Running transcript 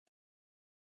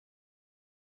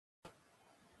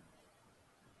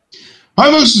Hi,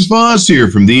 folks, it's Voss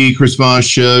here from the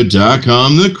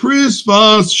ChrisVossShow.com. The Chris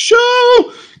Voss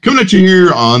Show! Coming at you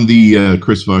here on the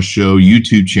Chris Voss Show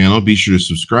YouTube channel. Be sure to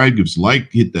subscribe, give us a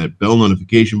like, hit that bell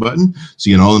notification button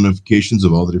so you get all the notifications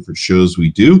of all the different shows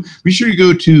we do. Be sure to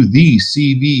go to the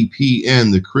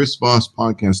CVPN, the Chris Voss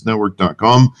Podcast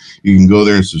Network.com. You can go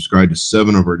there and subscribe to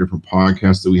 7 of our different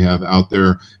podcasts that we have out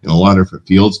there in a lot of different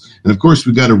fields. And of course,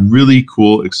 we've got a really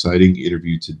cool, exciting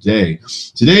interview today.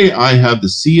 Today, I have the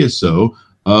CSO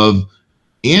of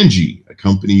Angee, a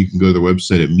company. You can go to their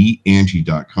website at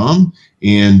meetangee.com,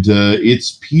 and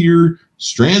it's Petr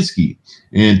Stransky.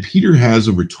 And Peter has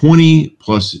over 20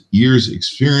 plus years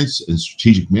experience in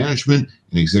strategic management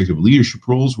and executive leadership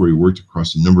roles, where he worked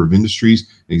across a number of industries,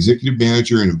 an executive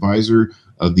manager and advisor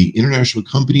of the international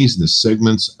companies in the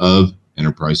segments of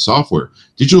enterprise software,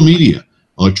 digital media,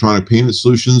 electronic payment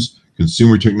solutions,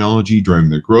 consumer technology, driving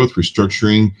their growth,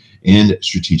 restructuring, and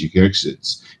strategic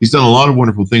exits. He's done a lot of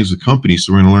wonderful things with companies,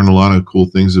 so we're going to learn a lot of cool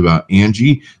things about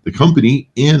Angee, the company,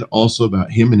 and also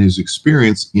about him and his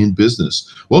experience in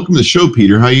business. Welcome to the show,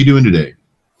 Peter. How are you doing today?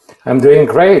 I'm doing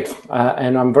great,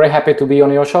 and I'm very happy to be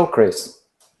on your show, Chris.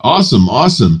 Awesome,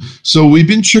 awesome. So we've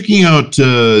been checking out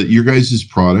your guys'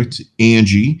 product,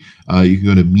 Angee. You can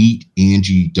go to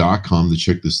meetangee.com to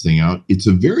check this thing out. It's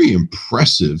a very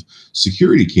impressive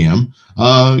security cam.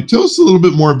 Tell us a little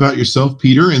bit more about yourself,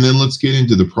 Peter, and then let's get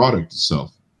into the product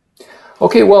itself.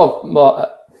 Okay, well,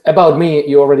 about me,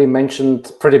 you already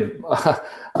mentioned pretty,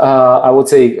 I would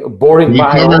say, boring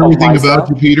bio. Can we cover everything about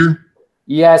you, Peter?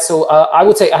 Yeah, so I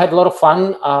would say I had a lot of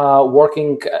fun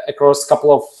working across a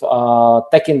couple of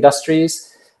tech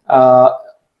industries.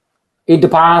 In the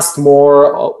past,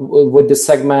 more with the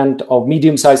segment of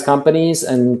medium-sized companies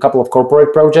and a couple of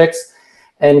corporate projects.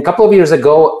 And a couple of years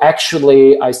ago,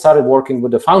 actually, I started working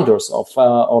with the founders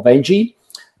of Angee,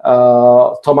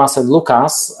 Thomas and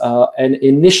Lucas, and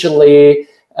initially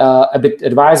a bit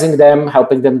advising them,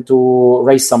 helping them to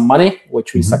raise some money,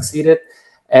 which we succeeded.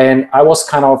 And I was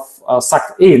kind of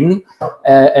sucked in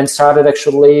and started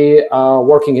actually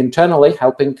working internally,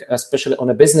 helping especially on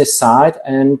the business side.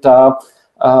 And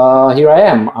here I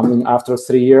am. I mean, after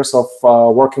 3 years of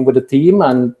working with the team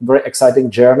and very exciting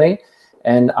journey.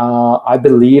 And I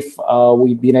believe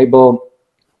we've been able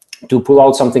to pull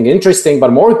out something interesting,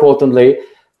 but more importantly,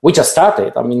 we just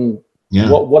started. I mean,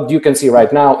 what you can see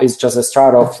right now is just a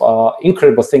start of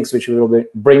incredible things which we will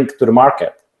bring to the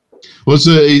market. Well,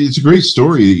 it's a great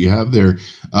story that you have there.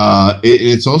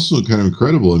 It's also kind of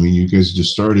incredible. I mean, you guys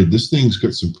just started. This thing's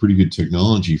got some pretty good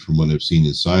technology from what I've seen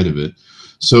inside of it.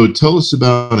 So tell us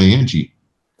about Angee.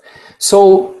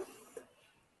 So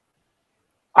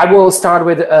I will start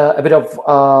with a bit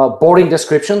of boring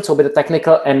description, so a bit of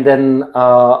technical, and then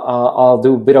I'll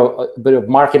do a bit of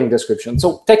marketing description.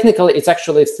 So technically, it's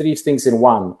actually 3 things in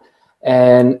one.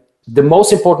 And the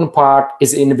most important part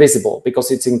is invisible because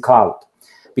it's in cloud.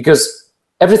 Because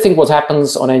everything what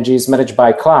happens on Angee is managed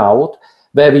by cloud,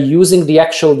 where we're using the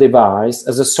actual device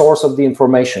as a source of the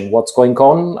information, what's going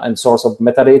on, and source of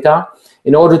metadata,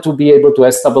 in order to be able to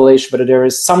establish whether there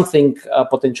is something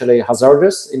potentially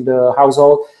hazardous in the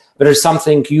household, whether it's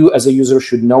something you as a user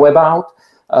should know about,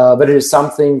 whether it's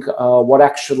something what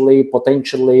actually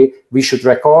potentially we should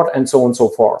record, and so on and so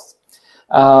forth.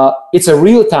 It's a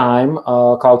real-time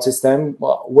cloud system,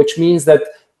 which means that,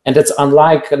 and that's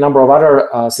unlike a number of other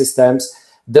systems,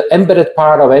 the embedded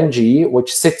part of Angee,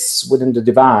 which sits within the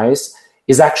device,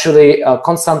 is actually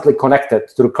constantly connected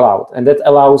to the cloud. And that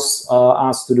allows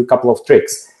us to do a couple of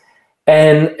tricks.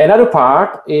 And another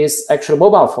part is actually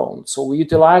mobile phone. So we're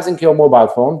utilizing your mobile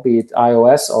phone, be it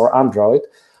iOS or Android,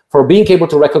 for being able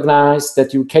to recognize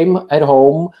that you came at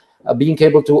home, being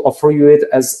able to offer you it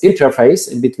as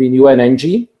interface in between you and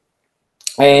Angee.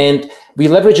 And we're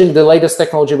leveraging the latest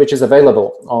technology which is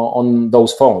available on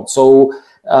those phones. So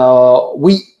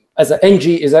we, as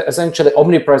Angee, is essentially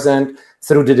omnipresent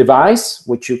through the device,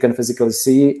 which you can physically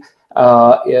see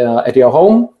at your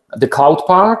home, the cloud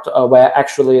part, where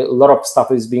actually a lot of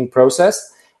stuff is being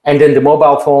processed, and then the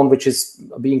mobile phone, which is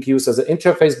being used as an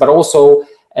interface, but also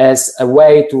as a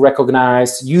way to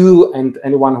recognize you and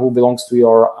anyone who belongs to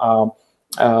your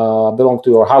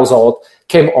household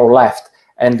came or left.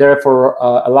 And therefore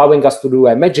allowing us to do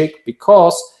a magic,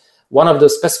 because one of the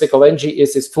specific of Angee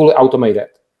is it's fully automated.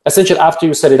 Essentially, after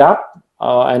you set it up,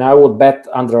 and I would bet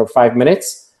under 5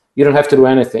 minutes, you don't have to do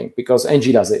anything because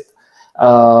Angee does it.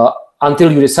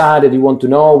 Until you decide that you want to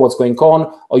know what's going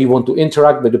on or you want to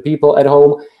interact with the people at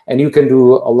home, and you can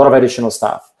do a lot of additional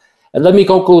stuff. And let me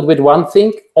conclude with one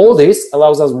thing. All this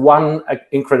allows us one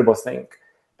incredible thing,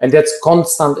 and that's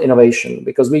constant innovation,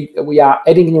 because we are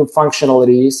adding new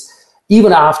functionalities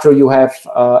even after you have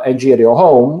Angee at your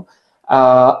home.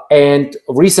 And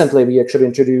recently, we actually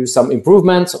introduced some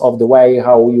improvements of the way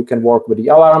how you can work with the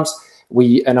alarms.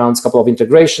 We announced a couple of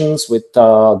integrations with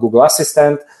Google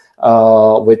Assistant,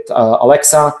 with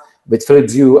Alexa, with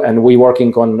Philips Hue, and we're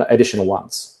working on additional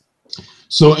ones.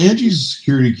 So Angee's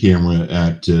security camera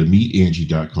at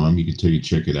meetangee.com, you can take and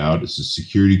check it out. It's a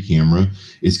security camera.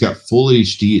 It's got full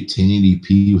HD at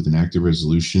 1080p with an active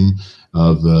resolution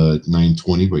of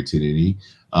 920 by 1080.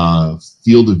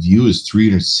 Field of view is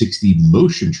 360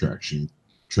 motion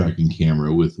tracking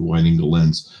camera with a wide angle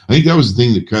lens. I think that was the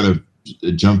thing that kind of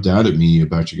jumped out at me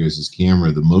about you guys'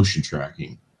 camera, the motion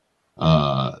tracking.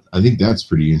 I think that's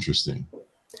pretty interesting.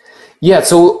 Yeah,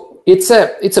 so it's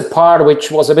a part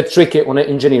which was a bit tricky on the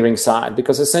engineering side,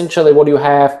 because essentially what you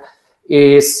have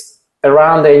is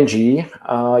around Angee,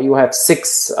 you have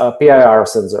 6 PIR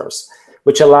sensors,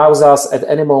 which allows us at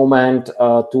any moment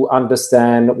to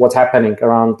understand what's happening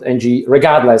around Angee,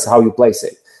 regardless how you place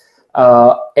it.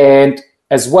 And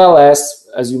as well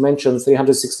as you mentioned,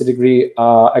 360-degree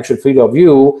actual field of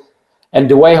view, and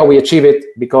the way how we achieve it,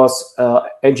 because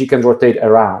Angee can rotate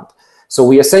around. So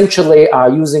we essentially are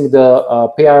using the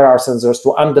PIR sensors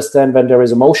to understand when there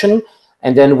is a motion,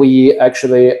 and then we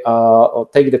actually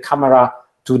take the camera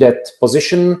to that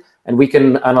position, and we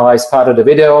can analyze part of the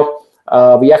video.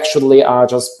 We actually are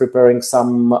just preparing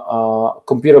some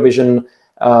computer vision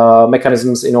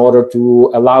mechanisms in order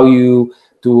to allow you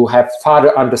to have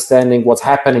further understanding what's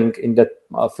happening in that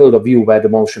field of view where the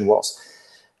motion was.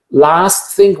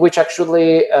 Last thing which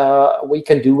actually we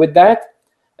can do with that,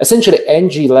 essentially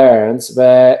Angee learns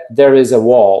where there is a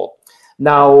wall.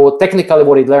 Now, technically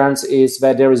what it learns is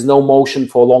where there is no motion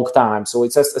for a long time. So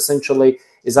it just essentially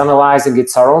is analyzing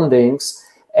its surroundings,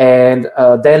 and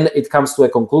then it comes to a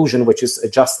conclusion which is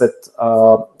adjusted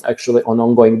actually on an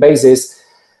ongoing basis,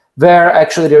 where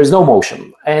actually there is no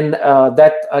motion. And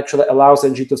that actually allows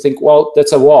Angee to think, well,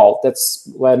 that's a wall. That's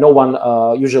where no one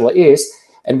usually is.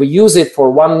 And we use it for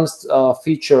one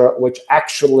feature, which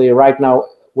actually right now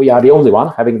we are the only one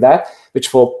having that, which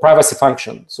for privacy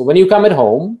function. So when you come at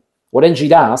home, what Angee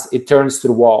does, it turns to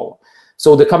the wall.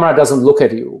 So the camera doesn't look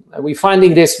at you. And we're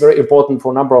finding this very important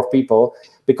for a number of people,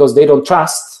 because they don't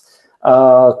trust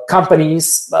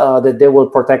companies that they will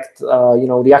protect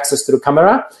the access to the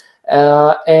camera.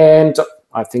 And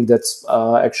I think that's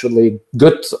actually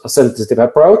good, sensitive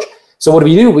approach. So what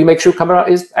we do, we make sure camera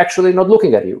is actually not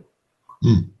looking at you.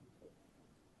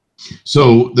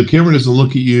 So the camera doesn't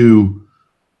look at you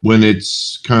when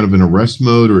it's kind of in a rest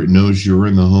mode, or it knows you're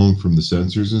in the home from the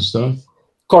sensors and stuff?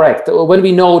 Correct. When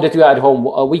we know that you're at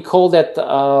home, we call that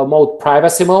mode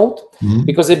privacy mode,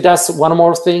 because it does one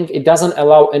more thing. It doesn't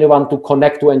allow anyone to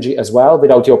connect to Angee as well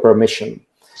without your permission.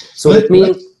 So that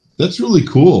means... That's really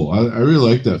cool. I really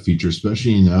like that feature,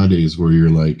 especially nowadays where you're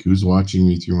like, who's watching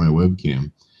me through my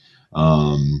webcam?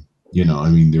 I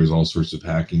mean, there's all sorts of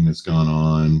hacking that's gone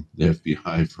on. The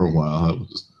FBI for a while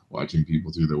was watching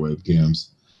people through their webcams.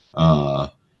 I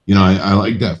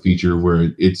like that feature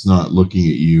where it's not looking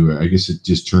at you. I guess it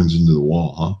just turns into the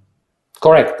wall, huh?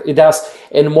 Correct, it does.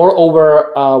 And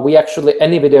moreover, we actually,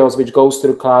 any videos which goes to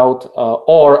the cloud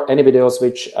or any videos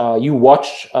which you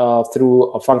watch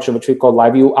through a function which we call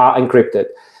Revew are encrypted.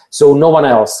 So no one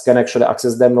else can actually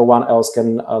access them. No one else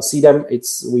can see them.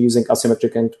 We're using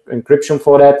asymmetric encryption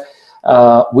for that.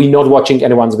 We're not watching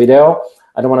anyone's video.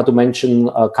 I don't want to mention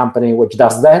a company which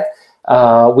does that.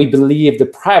 We believe the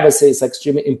privacy is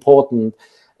extremely important.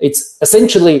 It's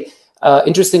essentially,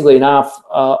 interestingly enough,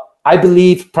 I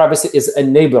believe privacy is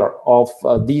an enabler of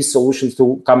these solutions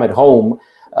to come at home,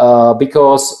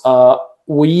 because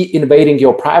we invading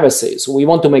your privacy. So we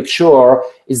want to make sure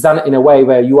it's done in a way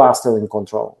where you are still in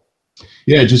control.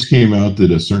 Yeah, it just came out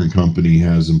that a certain company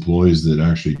has employees that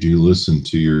actually do listen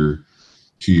to your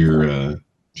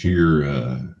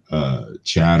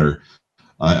chatter.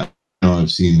 I know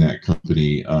I've seen that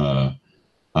company.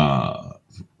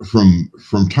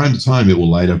 From time to time, it will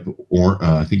light up,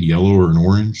 I think yellow or an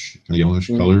orange, kind of yellowish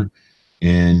color,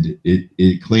 and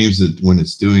it claims that when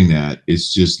it's doing that,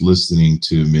 it's just listening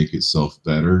to make itself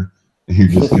better. And you're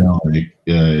just kind of like,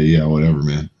 yeah, whatever,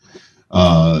 man.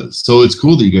 So it's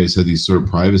cool that you guys have these sort of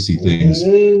privacy things.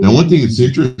 Now, one thing that's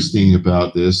interesting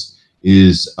about this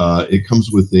is it comes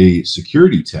with a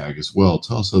security tag as well.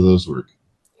 Tell us how those work.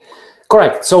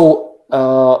 Correct. So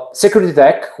security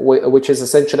tag, which is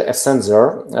essentially a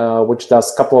sensor, which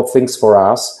does a couple of things for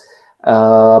us.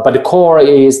 But the core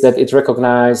is that it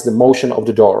recognizes the motion of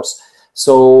the doors.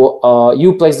 So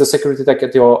you place the security tag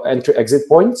at your entry-exit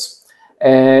points.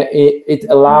 It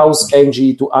allows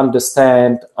Angee to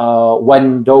understand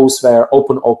when those were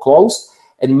open or closed.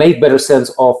 and make better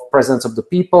sense of presence of the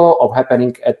people, of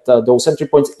happening at those entry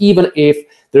points, even if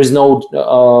there is no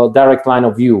direct line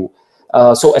of view.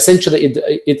 So essentially,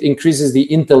 it increases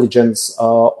the intelligence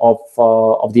of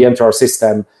the entire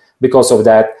system because of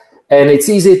that, and it's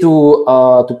easy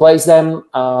to place them.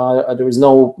 There is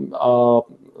no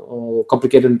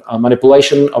complicated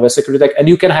manipulation of a security tag, and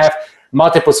you can have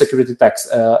multiple security tags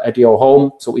at your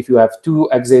home. So if you have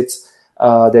 2 exits,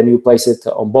 then you place it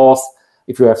on both.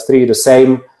 If you have 3, the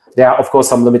same. There are, of course,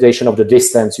 some limitation of the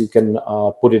distance you can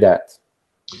put it at.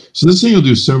 So this thing will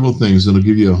do several things. It'll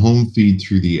give you a home feed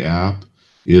through the app.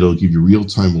 It'll give you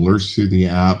real-time alerts through the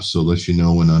app, so it lets you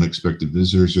know when unexpected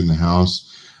visitors are in the house.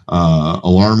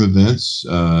 Alarm events,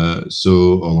 so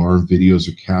alarm videos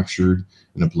are captured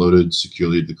and uploaded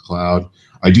securely to the cloud.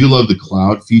 I do love the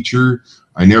cloud feature.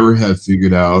 I never have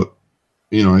figured out,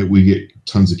 we get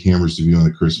tons of cameras to view on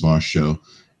the Chris Voss Show,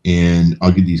 and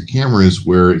I'll get these cameras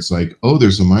where it's like, oh,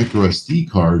 there's a micro SD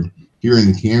card here in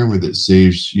the camera that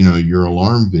saves, your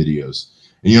alarm videos.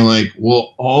 And you're like,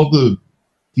 well, all the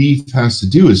thief has to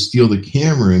do is steal the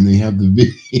camera and they have the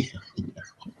video.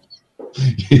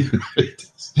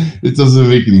 It doesn't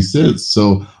make any sense.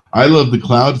 So I love the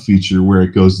cloud feature where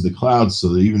it goes to the cloud, so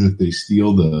that even if they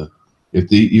steal the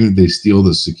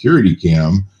security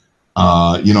cam,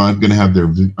 I'm going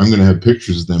to have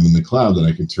pictures of them in the cloud that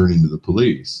I can turn into the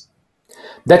police.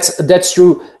 That's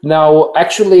true. Now,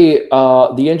 actually,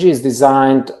 the Angee is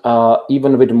designed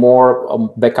even with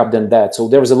more backup than that. So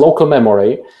there is a local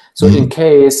memory. So in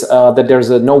case that there's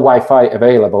no Wi-Fi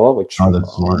available, which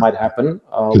might happen,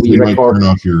 we might turn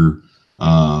off your,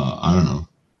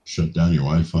 shut down your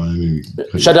Wi-Fi. Maybe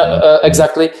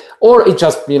exactly. Or it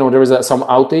just, there is some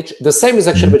outage. The same is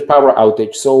actually with power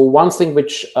outage. So one thing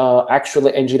which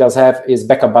actually Angee does have is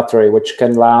backup battery, which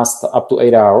can last up to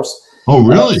 8 hours. Oh,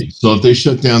 really? So if they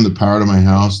shut down the power to my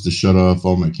house to shut off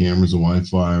all my cameras and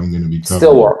Wi-Fi, I'm going to be covered.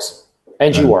 Still works.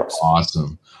 Angee works.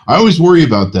 Awesome. I always worry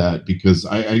about that because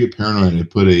I get paranoid. I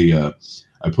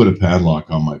put a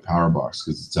padlock on my power box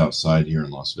because it's outside here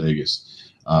in Las Vegas.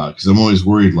 Because I'm always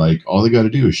worried, like, all they got to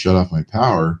do is shut off my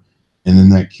power, and then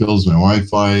that kills my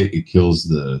Wi-Fi. It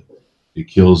kills all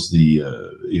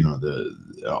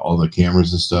the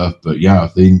cameras and stuff. But yeah,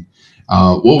 if they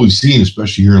what we've seen,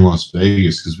 especially here in Las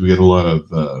Vegas, because we get a lot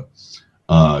of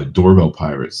doorbell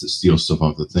pirates that steal stuff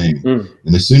off the thing.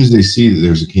 And as soon as they see that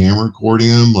there's a camera recording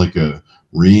them, like a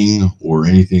Ring or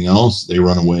anything else, they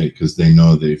run away because they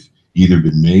know they've either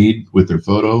been made with their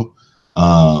photo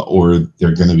or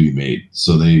they're going to be made.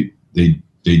 So they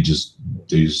just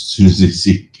as soon as they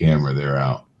see a camera, they're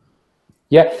out.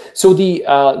 Yeah. So the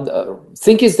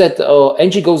thing is that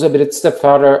Angee goes a bit step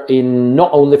further in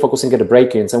not only focusing at the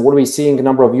break-ins, and what we're seeing a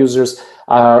number of users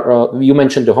are, you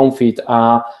mentioned the home feed,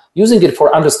 using it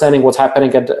for understanding what's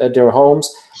happening at their homes,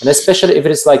 and especially if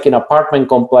it is like an apartment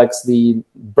complex, the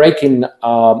break-in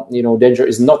danger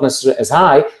is not necessarily as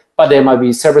high, but there might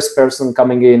be service person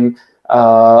coming in.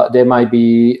 There might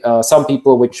be some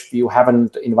people which you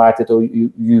haven't invited or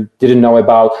you didn't know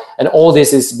about, and all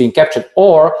this is being captured.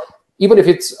 Or even if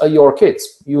it's your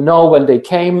kids, when they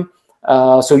came,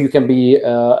 so you can be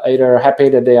either happy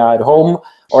that they are at home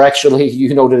or actually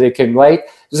that they came late.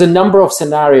 There's a number of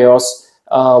scenarios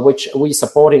which we're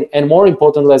supporting, and more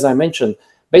importantly, as I mentioned,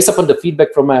 based upon the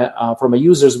feedback from a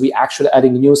users, we actually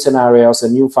adding new scenarios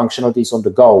and new functionalities on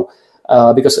the go.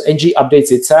 Because Angee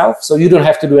updates itself, so you don't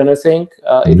have to do anything.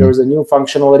 If there is a new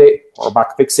functionality or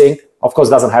bug fixing, of course,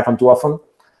 doesn't happen too often,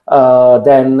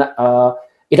 then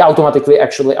it automatically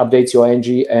actually updates your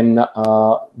Angee, and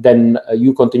then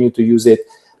you continue to use it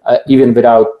even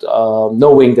without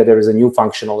knowing that there is a new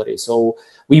functionality. So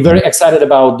we're very excited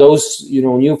about those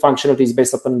new functionalities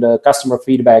based upon the customer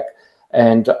feedback,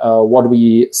 and what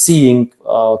we're seeing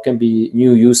can be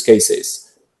new use cases.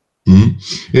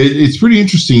 It's pretty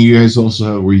interesting. You guys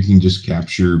also have where you can just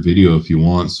capture video if you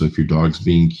want. So if your dog's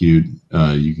being cute,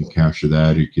 you can capture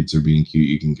that. Or your kids are being cute,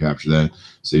 you can capture that.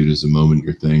 Save it as a moment,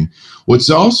 your thing.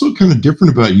 What's also kind of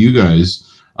different about you guys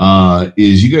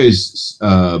is you guys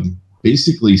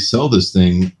basically sell this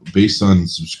thing based on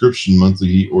subscription,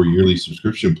 monthly or yearly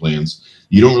subscription plans.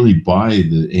 You don't really buy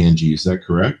the Angee. Is that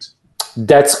correct?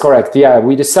 That's correct. Yeah,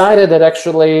 we decided that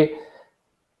actually,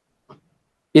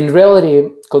 in reality,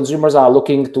 consumers are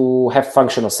looking to have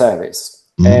functional service.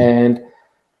 And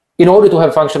in order to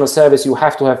have functional service, you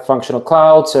have to have functional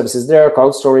cloud services there,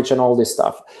 cloud storage, and all this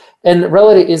stuff. And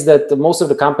reality is that most of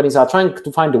the companies are trying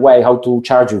to find a way how to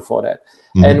charge you for that.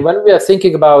 And when we are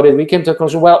thinking about it, we came to a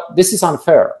conclusion, well, this is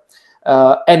unfair.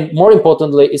 And more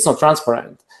importantly, it's not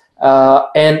transparent.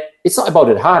 And it's not about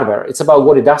the hardware, it's about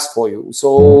what it does for you.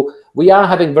 So we are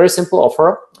having very simple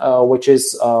offer, which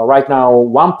is right now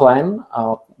one plan,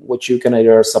 which you can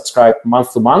either subscribe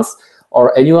month to month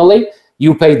or annually.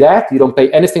 You pay that. You don't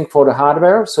pay anything for the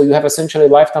hardware. So you have essentially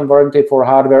lifetime warranty for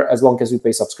hardware as long as you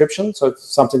pay subscription. So if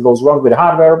something goes wrong with the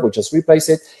hardware, we just replace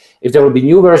it. If there will be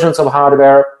new versions of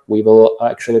hardware, we will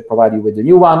actually provide you with the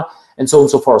new one, and so on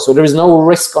and so forth. So there is no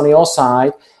risk on your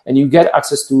side, and you get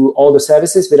access to all the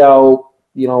services without,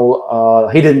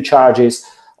 hidden charges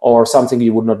or something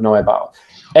you would not know about.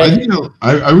 And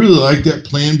I really like that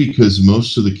plan, because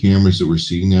most of the cameras that we're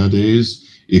seeing nowadays,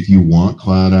 if you want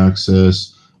cloud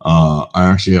access, I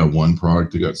actually have one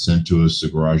product that got sent to us, a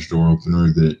garage door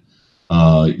opener, that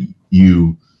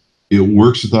it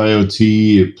works with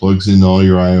IoT, it plugs into all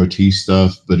your IoT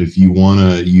stuff, but if you want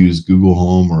to use Google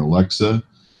Home or Alexa,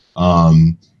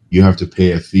 you have to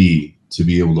pay a fee to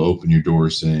be able to open your door,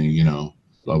 saying,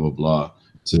 blah, blah, blah,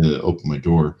 to open my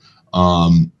door.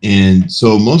 And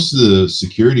so most of the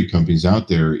security companies out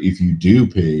there, if you do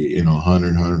pay, $100,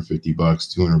 $150,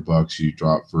 $200 you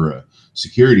drop for a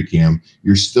security cam,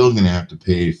 you're still going to have to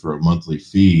pay for a monthly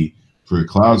fee for a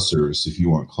cloud service if you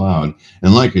want cloud.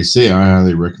 And like I say, I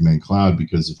highly recommend cloud,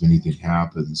 because if anything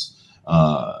happens,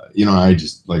 I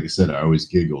just, like I said, I always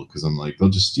giggle, because I'm like, they'll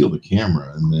just steal the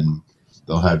camera and then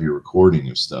they'll have your recording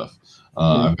of stuff.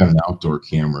 I've got an outdoor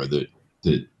camera that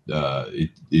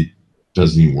it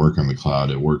doesn't even work on the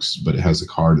cloud. It works, but it has a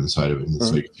card inside of it. And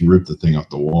it's like, if you rip the thing off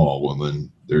the wall, well, then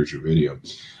there's your video.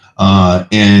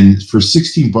 And for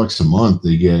 $16 a month,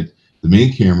 they get the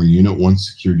main camera unit, one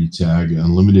security tag,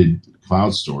 unlimited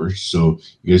cloud storage. So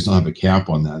you guys don't have a cap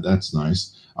on that. That's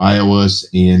nice. iOS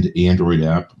and Android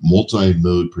app,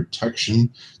 multi-mode protection,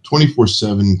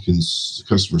 24/7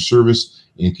 customer service,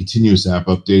 and continuous app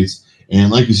updates. And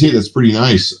like you say, that's pretty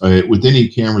nice. With any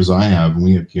cameras I have, and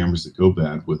we have cameras that go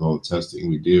bad with all the testing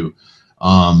we do,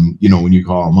 when you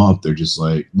call them up, they're just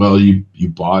like, well, you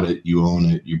bought it, you own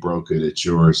it, you broke it, it's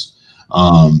yours.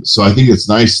 So I think it's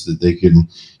nice that they can,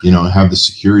 have the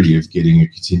security of getting a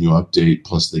continual update,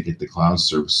 plus they get the cloud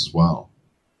service as well.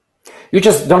 You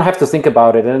just don't have to think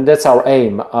about it, and that's our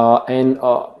aim. And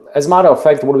as a matter of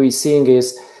fact, what we're seeing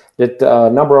is that a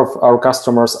number of our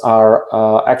customers are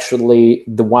actually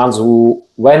the ones who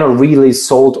were not really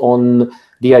sold on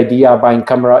the idea of buying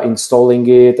camera, installing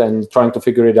it, and trying to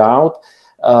figure it out,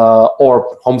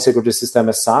 or home security system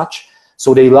as such.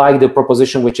 So they like the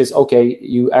proposition, which is, okay,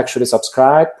 you actually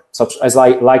subscribe. As I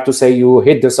like to say, you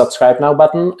hit the subscribe now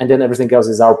button, and then everything else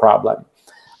is our problem.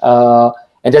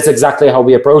 And that's exactly how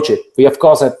we approach it. We, of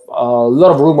course, have a lot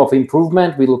of room of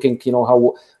improvement. We're looking,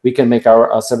 how we can make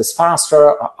our service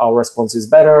faster, our response is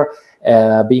better,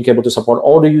 being able to support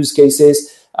all the use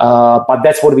cases. But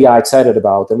that's what we are excited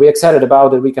about. And we're excited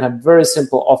about that we can have very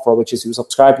simple offer, which is you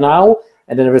subscribe now,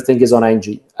 and then everything is on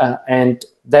Angee. And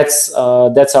that's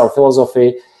our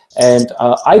philosophy. And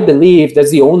I believe that's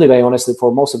the only way, honestly,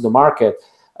 for most of the market.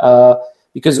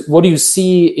 Because what you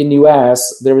see in the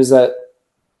US, there is a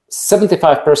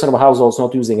 75% of households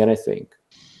not using anything.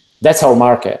 That's our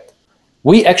market.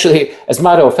 We actually, as a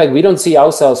matter of fact, we don't see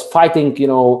ourselves fighting,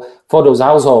 for those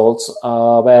households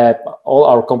where all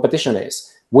our competition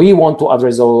is. We want to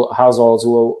address those households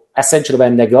who essentially were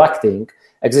neglecting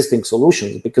existing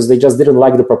solutions because they just didn't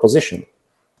like the proposition.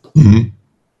 Mm-hmm.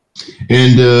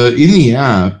 And in the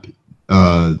app,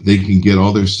 they can get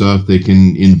all their stuff. They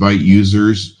can invite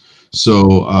users.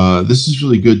 So this is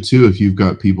really good too if you've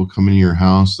got people coming to your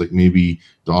house, like maybe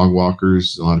dog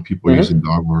walkers. A lot of people are using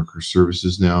dog walker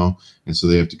services now, and so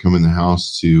they have to come in the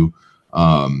house to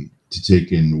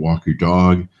take and walk your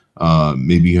dog.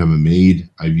 Maybe you have a maid.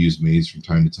 I've used maids from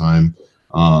time to time,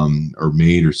 or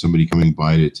maid or somebody coming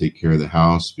by to take care of the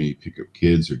house, maybe pick up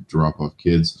kids or drop off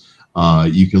kids.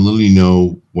 You can literally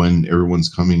know when everyone's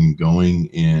coming and going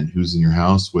and who's in your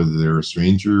house, whether they're a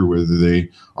stranger or whether they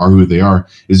are who they are.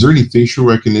 Is there any facial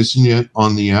recognition yet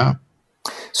on the app?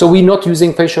 So we're not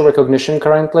using facial recognition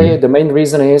currently. Mm-hmm. The main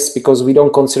reason is because we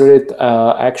don't consider it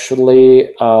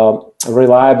actually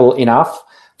reliable enough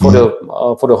for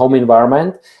the home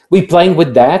environment. We're playing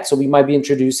with that, so we might be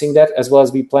introducing that, as well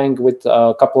as we playing with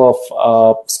a couple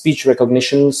of speech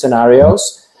recognition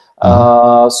scenarios.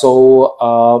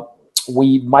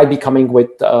 We might be coming with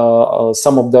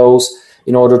some of those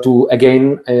in order to,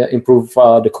 again, improve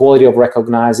the quality of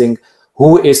recognizing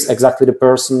who is exactly the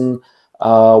person,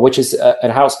 which is at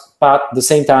a house, but at the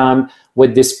same time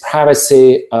with this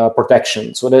privacy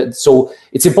protection. So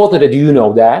it's important that you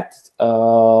know that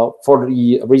for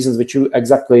the reasons which you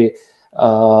exactly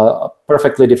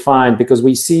perfectly defined, because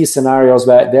we see scenarios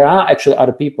where there are actually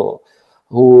other people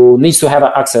who needs to have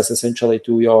access essentially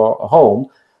to your home,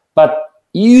 but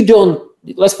you don't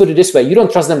let's put it this way, you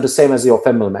don't trust them the same as your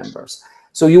family members.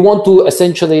 So you want to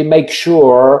essentially make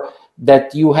sure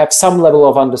that you have some level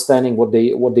of understanding what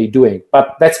they're doing.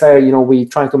 But that's where, we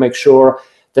trying to make sure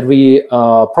that we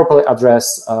properly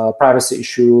address privacy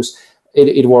issues.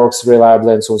 It works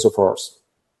reliably and so on and so forth.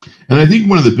 And I think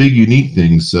one of the big unique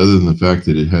things, other than the fact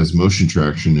that it has motion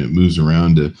traction, it moves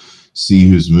around to see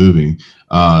who's moving,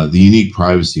 the unique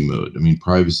privacy mode. I mean,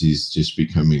 privacy is just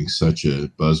becoming such a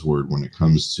buzzword when it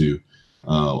comes to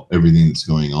everything that's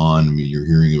going on. I mean, you're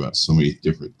hearing about so many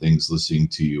different things, listening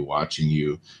to you, watching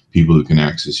you, people who can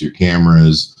access your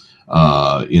cameras.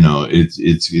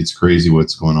 It's crazy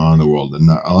what's going on in the world. And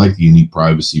I like the unique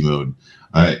privacy mode.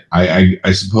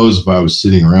 I suppose if I was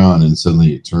sitting around and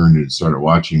suddenly it turned and started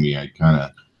watching me, I'd kind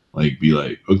of be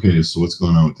like, okay, so what's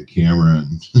going on with the camera?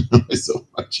 And it's still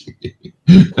watching me.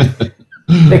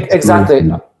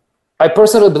 Exactly. I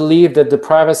personally believe that the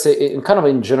privacy, kind of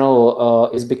in general,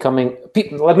 is becoming.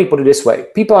 Let me put it this way: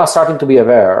 people are starting to be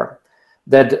aware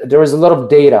that there is a lot of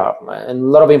data and a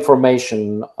lot of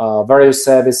information various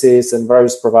services and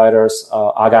various providers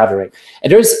are gathering.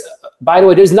 And by the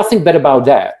way, there's nothing bad about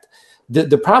that.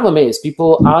 The problem is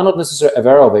people are not necessarily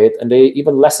aware of it, and they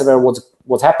even less aware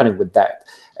what's happening with that.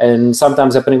 And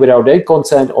sometimes happening without their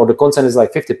consent, or the consent is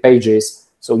like 50 pages,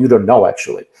 so you don't know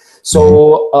actually.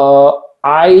 So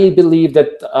I believe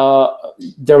that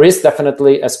there is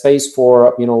definitely a space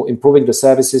for improving the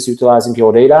services, utilizing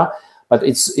your data, but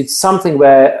it's something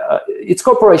where it's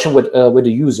cooperation with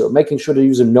the user, making sure the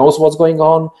user knows what's going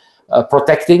on,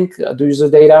 protecting the user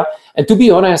data. And to be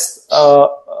honest,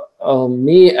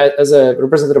 me as a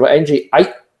representative of Angee,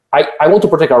 I want to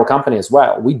protect our company as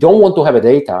well. We don't want to have a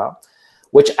data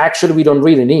which actually we don't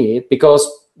really need, because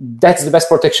that's the best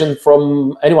protection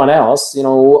from anyone else,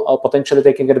 potentially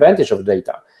taking advantage of the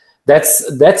data.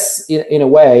 That's in a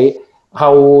way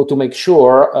how to make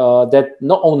sure that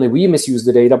not only we misuse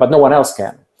the data, but no one else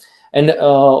can. And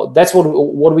that's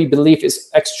what we believe is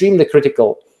extremely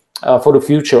critical for the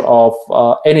future of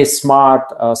any smart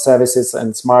services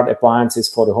and smart appliances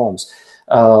for the homes.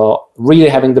 Really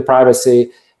having the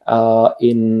privacy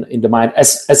in the mind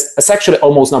as actually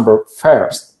almost number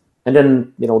first, and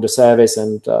then the service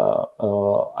and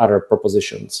other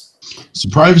propositions. So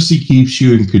privacy keeps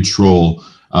you in control.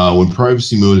 When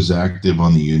privacy mode is active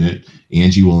on the unit,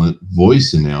 Angee will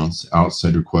voice announce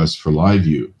outside requests for live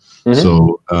view. Mm-hmm.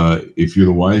 So if you're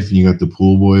the wife and you got the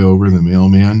pool boy over and the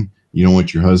mailman, you don't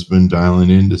want your husband dialing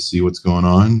in to see what's going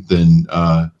on, then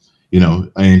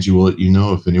Angee will let you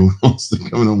know if anyone wants to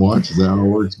come in and watch. Is that how it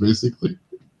works, basically?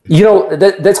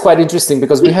 That's quite interesting,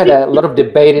 because we had a lot of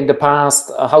debate in the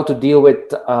past how to deal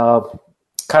with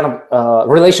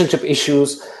relationship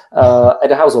issues at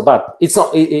the household, but it's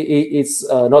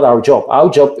not our job. Our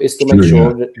job is to make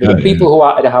sure that the people who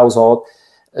are at the household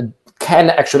can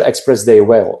actually express their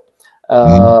will.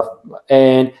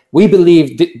 And we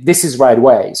believe this is right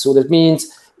way. So that means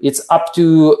it's up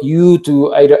to you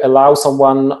to either allow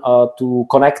someone to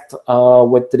connect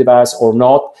with the device or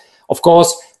not. Of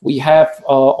course, we have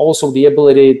also the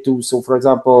ability to, so for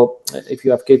example, if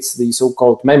you have kids, the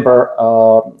so-called member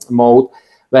mode,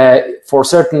 where for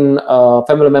certain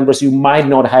family members, you might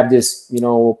not have this,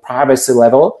 privacy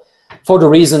level for the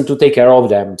reason to take care of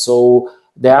them. So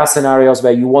there are scenarios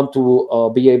where you want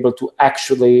to be able to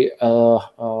actually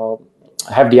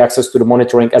have the access to the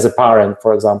monitoring as a parent,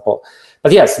 for example.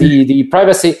 But yes, the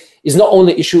privacy is not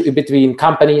only issue in between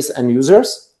companies and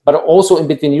users, but also in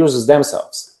between users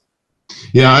themselves.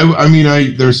 Yeah, I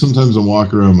mean, there's sometimes I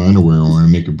walk around in my underwear when I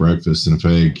make a breakfast, and if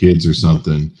I had kids or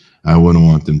something, I wouldn't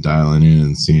want them dialing in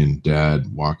and seeing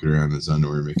dad walking around in his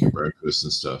underwear making breakfast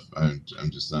and stuff. I'm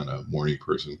just not a morning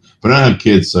person, but I don't have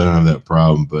kids, so I don't have that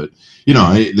problem. But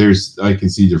I can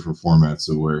see different formats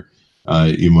of where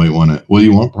you might want to. Well,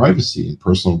 you want privacy, and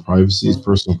personal privacy is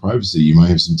personal privacy. You might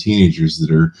have some teenagers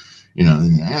that are, I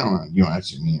don't want you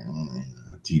watching me.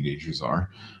 Teenagers are.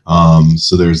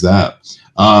 So there's that.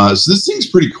 So this thing's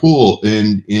pretty cool,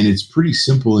 and it's pretty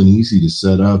simple and easy to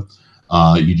set up.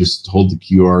 You just hold the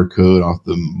QR code off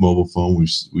the mobile phone.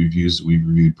 We've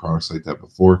reviewed products like that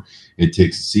before. It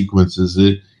takes and sequences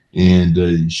it, and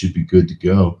you should be good to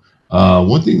go.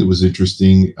 One thing that was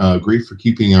interesting, great for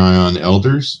keeping an eye on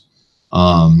elders.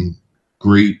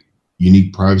 Great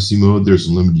unique privacy mode. There's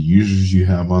limited users you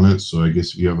have on it. So I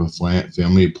guess if you have a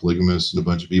family of polygamists and a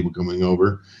bunch of people coming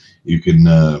over, you can,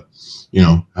 have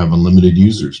unlimited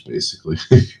users basically.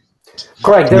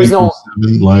 Correct. There's no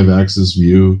live access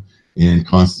view and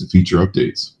constant feature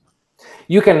updates.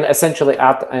 You can essentially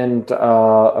add and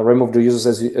remove the users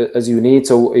as you need.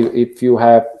 So if you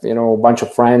have, a bunch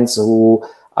of friends who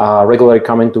regularly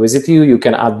coming to visit you, you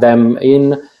can add them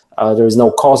in. There is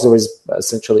no cost. There is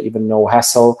essentially even no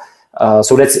hassle.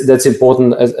 So that's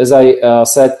important. As I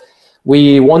said,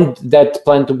 we want that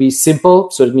plan to be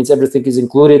simple. So it means everything is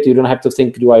included. You don't have to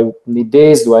think, do I need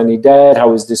this? Do I need that?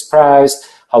 How is this priced?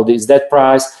 How is that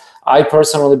priced? I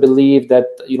personally believe that,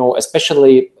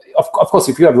 especially, of course,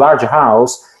 if you have a large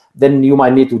house, then you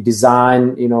might need to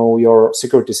design, your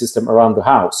security system around the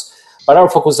house. But our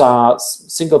focus are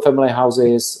single-family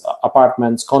houses,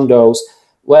 apartments, condos,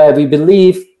 where we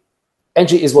believe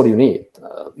Angee is what you need.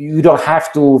 You don't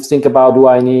have to think about, do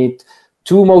I need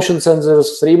 2 motion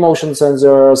sensors, 3 motion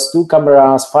sensors, 2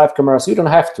 cameras, 5 cameras? You don't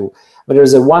have to. But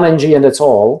there's a one Angee and that's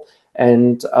all.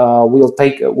 And we will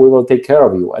take care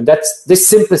of you. And this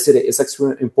simplicity is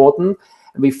extremely important.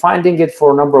 And we're finding it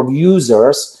for a number of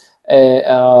users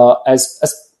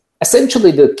as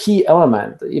essentially the key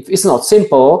element. If it's not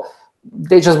simple,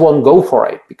 they just won't go for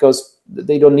it because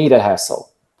they don't need a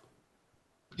hassle.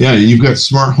 Yeah, you've got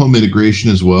smart home integration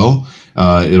as well.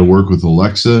 It'll work with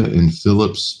Alexa and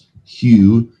Philips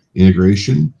Hue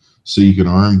integration. So you can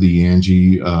arm the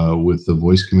Angee with the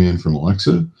voice command from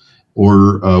Alexa,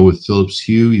 or with Philips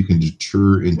Hue, you can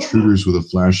deter intruders with a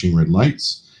flashing red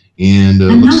lights. And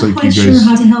I'm looks not like quite you guys, sure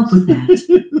how to help with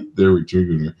that. There we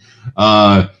triggered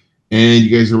her. And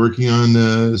you guys are working on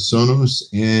Sonos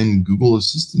and Google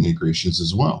Assistant integrations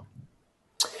as well.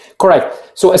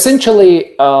 Correct. So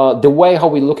essentially, the way how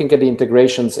we're looking at the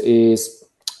integrations is,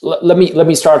 let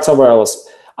me start somewhere else.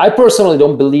 I personally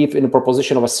don't believe in the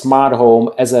proposition of a smart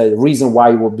home as a reason why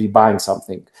you will be buying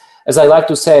something. As I like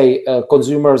to say,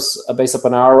 consumers, based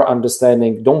upon our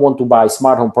understanding, don't want to buy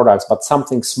smart home products, but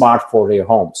something smart for their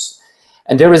homes.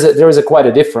 And there is quite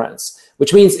a difference,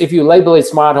 which means if you label it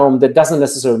smart home, that doesn't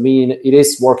necessarily mean it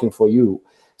is working for you.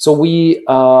 So we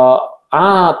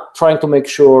are trying to make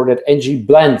sure that Angee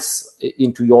blends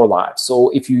into your life. So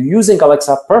if you're using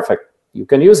Alexa, perfect, you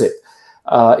can use it.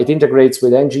 It integrates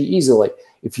with Angee easily.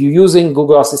 If you're using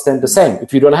Google Assistant, the same.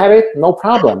 If you don't have it, no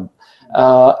problem.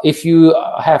 If you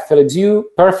have Philips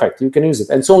Hue, perfect, you can use it,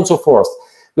 and so on and so forth.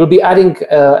 We'll be adding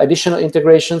additional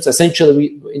integrations.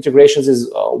 Essentially, integrations is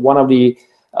one of the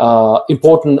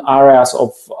important areas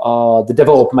of the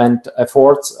development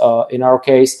efforts in our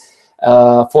case,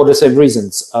 for the same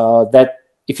reasons, that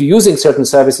if you're using certain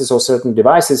services or certain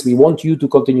devices, we want you to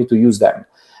continue to use them,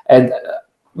 and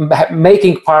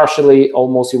making partially,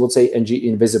 almost you would say, Angee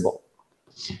invisible.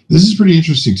 This is pretty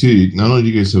interesting too. Not only do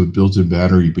you guys have a built-in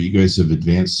battery, but you guys have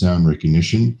advanced sound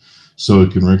recognition. So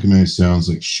it can recognize sounds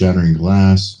like shattering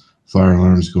glass, fire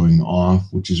alarms going off,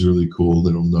 which is really cool.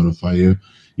 That'll notify you.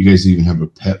 You guys even have a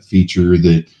pet feature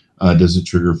that doesn't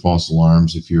trigger false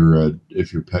alarms if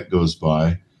your pet goes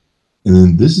by. And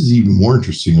then this is even more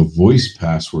interesting, a voice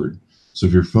password. So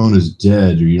if your phone is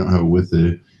dead or you don't have it with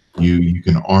it, you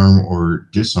can arm or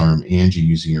disarm Angee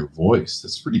using your voice.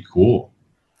 That's pretty cool.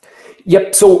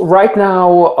 Yep. So right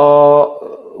now,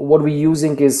 what we're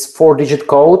using is 4-digit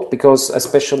code because,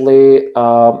 especially,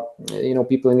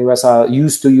 people in the US are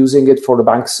used to using it for the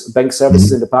bank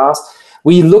services in the past.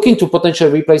 We're looking to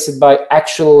potentially replace it by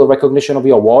actual recognition of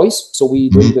your voice. So we're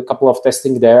doing a couple of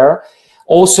testing there.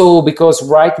 Also, because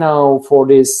right now for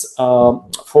this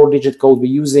 4-digit code, we're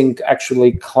using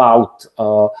actually cloud.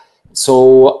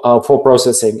 For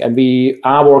processing, and we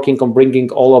are working on bringing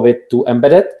all of it to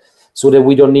embedded, so that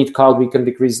we don't need cloud. We can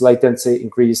decrease latency,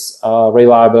 increase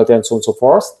reliability, and so on and so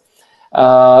forth.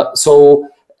 So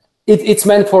it's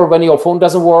meant for when your phone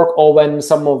doesn't work or when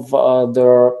some of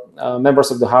the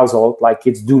members of the household, like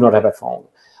kids, do not have a phone.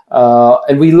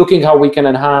 And we're looking how we can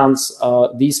enhance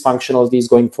these functionalities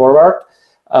going forward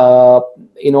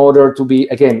in order to be,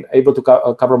 again, able to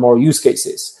cover more use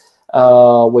cases,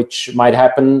 which might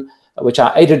happen, which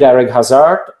are either direct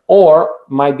hazard or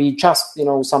might be just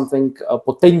something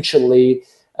potentially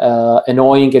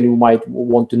annoying, and you might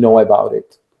want to know about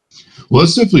it. Well,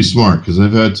 it's definitely smart because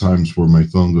I've had times where my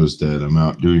phone goes dead. I'm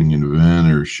out doing an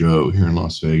event or a show here in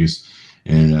Las Vegas,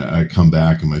 and I come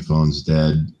back and my phone's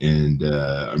dead, and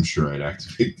I'm sure I'd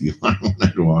activate the alarm when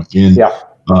I'd walk in. Yeah.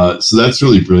 So that's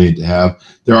really brilliant to have.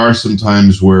 There are some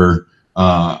times where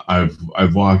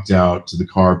I've walked out to the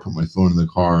car, put my phone in the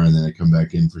car, and then I come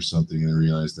back in for something and I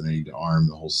realize that I need to arm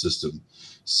the whole system.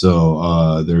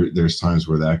 So there's times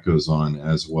where that goes on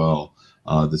as well.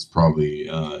 That's probably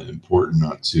important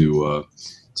not to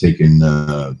take and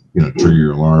trigger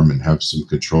your alarm and have some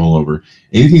control over.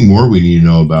 Anything more we need to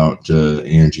know about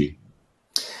Angee?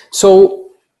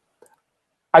 So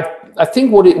I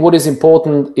think what is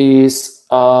important is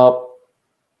we're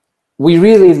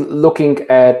really looking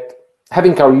at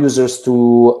having our users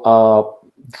to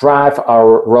drive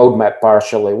our roadmap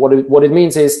partially. What it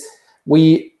means is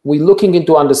we looking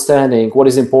into understanding what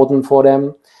is important for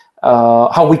them,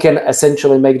 how we can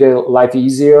essentially make their life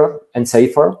easier and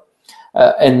safer,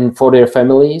 and for their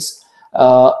families.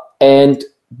 And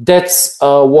that's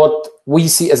what we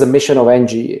see as a mission of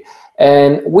Angee.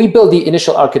 And we built the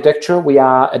initial architecture. We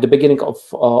are at the beginning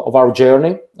of our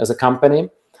journey as a company.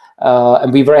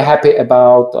 And we're very happy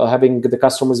about having the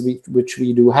customers which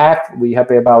we do have. We're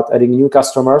happy about adding new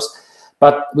customers.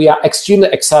 But we are extremely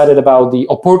excited about the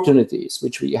opportunities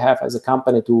which we have as a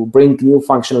company to bring new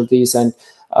functionalities and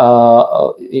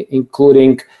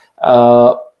including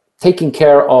taking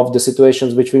care of the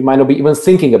situations which we might not be even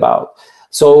thinking about.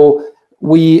 So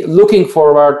we looking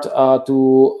forward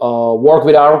to work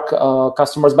with our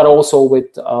customers, but also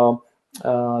with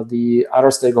the other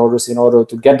stakeholders in order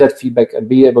to get that feedback and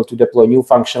be able to deploy new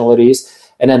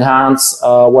functionalities and enhance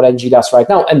what Angee does right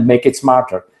now and make it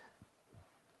smarter.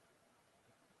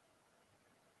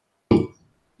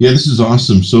 Yeah, this is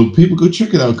awesome. So people, go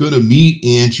check it out. Go to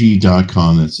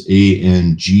meetangee.com. That's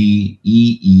ANGEE,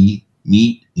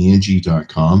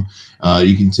 meetangee.com.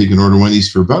 You can take an order one of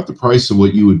these for about the price of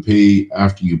what you would pay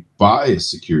after you buy a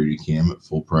security cam at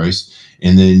full price,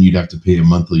 and then you'd have to pay a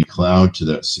monthly cloud to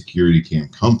that security cam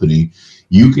company.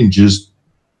 You can just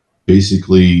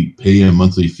basically pay a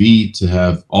monthly fee to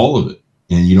have all of it,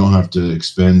 and you don't have to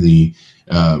expend the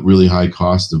really high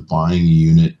cost of buying a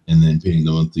unit and then paying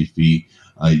the monthly fee.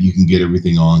 You can get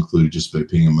everything all included just by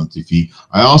paying a monthly fee.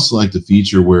 I also like the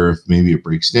feature where if maybe it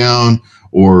breaks down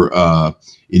or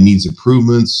it needs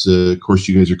improvements, of course,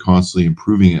 you guys are constantly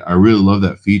improving it. I really love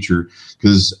that feature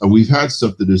because we've had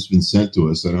stuff that has been sent to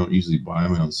us. I don't usually buy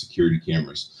my own security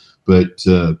cameras, but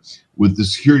with the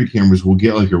security cameras, we'll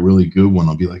get like a really good one.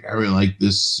 I'll be like, I really like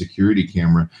this security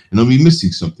camera, and I'll be missing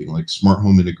something like smart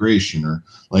home integration, or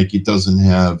like it doesn't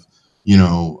have, you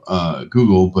know,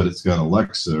 Google, but it's got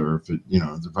Alexa, or if it, you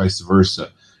know, vice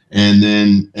versa. And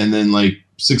then like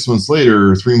 6 months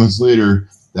later or 3 months later,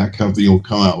 that company will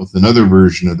come out with another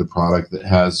version of the product that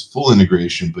has full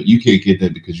integration, but you can't get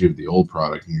that because you have the old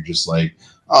product, and you're just like,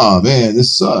 oh man,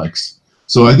 this sucks.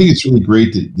 So I think it's really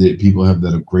great that people have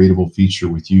that upgradable feature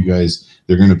with you guys.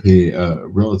 They're going to pay a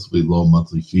relatively low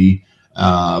monthly fee,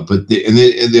 but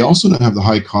they also don't have the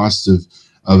high cost of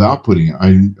outputting.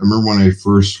 I remember when I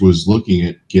first was looking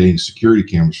at getting security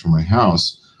cameras for my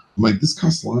house, I'm like, this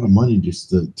costs a lot of money just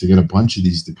to get a bunch of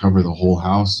these to cover the whole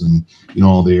house and, you know,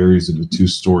 all the areas of a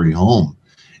 2-story home.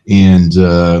 And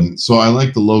so I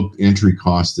like the low entry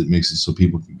cost that makes it so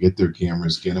people can get their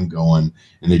cameras, get them going,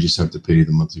 and they just have to pay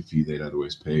the monthly fee they'd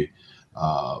otherwise pay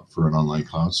for an online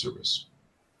cloud service.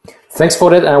 Thanks for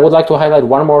that. And I would like to highlight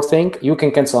one more thing. You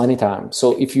can cancel anytime.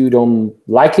 So if you don't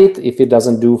like it, if it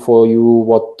doesn't do for you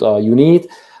what you need,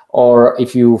 or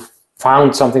if you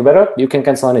found something better, you can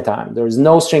cancel anytime. There is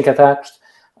no string attached,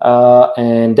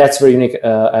 and that's very unique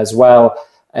as well.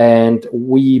 And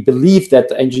we believe that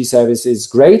the Angee service is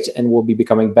great and will be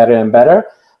becoming better and better.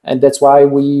 And that's why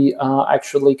we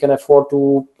actually can afford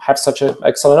to have such an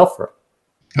excellent offer.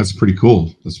 That's pretty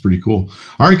cool. That's pretty cool.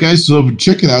 All right, guys. So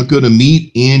check it out. Go to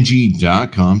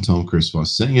meetangee.com. Tell them Chris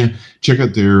Voss sent you. Check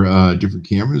out their different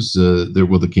cameras.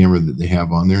 The camera that they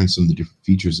have on there and some of the different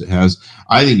features it has.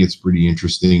 I think it's pretty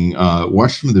interesting.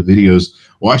 Watch some of the videos.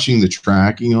 Watching the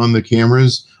tracking on the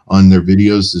cameras on their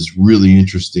videos is really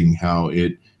interesting. How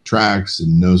it tracks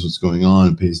and knows what's going on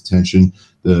and pays attention.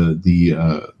 The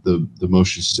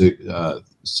motion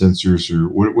sensors, or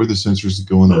what are the sensors that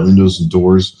go on the windows and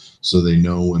doors so they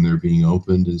know when they're being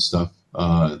opened and stuff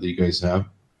that you guys have?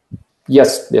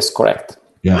 Yes, correct.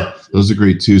 Yeah, those are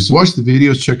great too. So watch the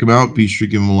videos, check them out. Be sure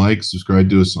to give them a like, subscribe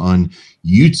to us on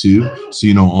YouTube so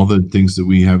you know all the things that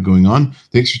we have going on.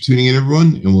 Thanks for tuning in,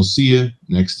 everyone, and we'll see you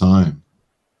next time.